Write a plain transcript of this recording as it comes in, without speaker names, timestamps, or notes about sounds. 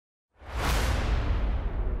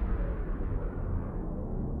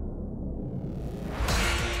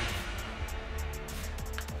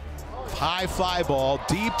High fly ball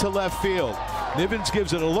deep to left field. Nivens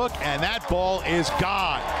gives it a look, and that ball is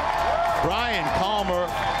gone. Brian Palmer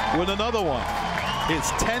with another one. His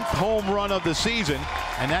 10th home run of the season,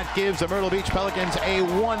 and that gives the Myrtle Beach Pelicans a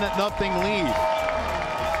 1-0 lead.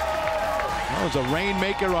 That was a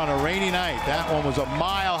rainmaker on a rainy night. That one was a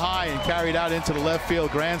mile high and carried out into the left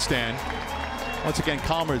field grandstand. Once again,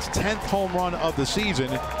 Palmer's 10th home run of the season,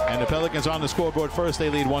 and the Pelicans on the scoreboard first.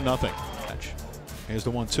 They lead 1-0. Here's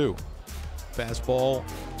the 1-2. Fastball,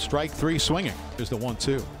 strike 3 swinging. Here's the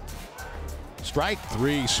 1-2. Strike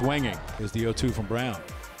 3 swinging. Here's the 0-2 from Brown.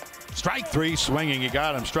 Strike 3 swinging. You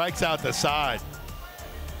got him. Strikes out the side.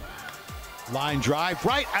 Line drive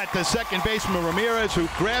right at the second baseman Ramirez, who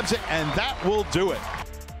grabs it, and that will do it.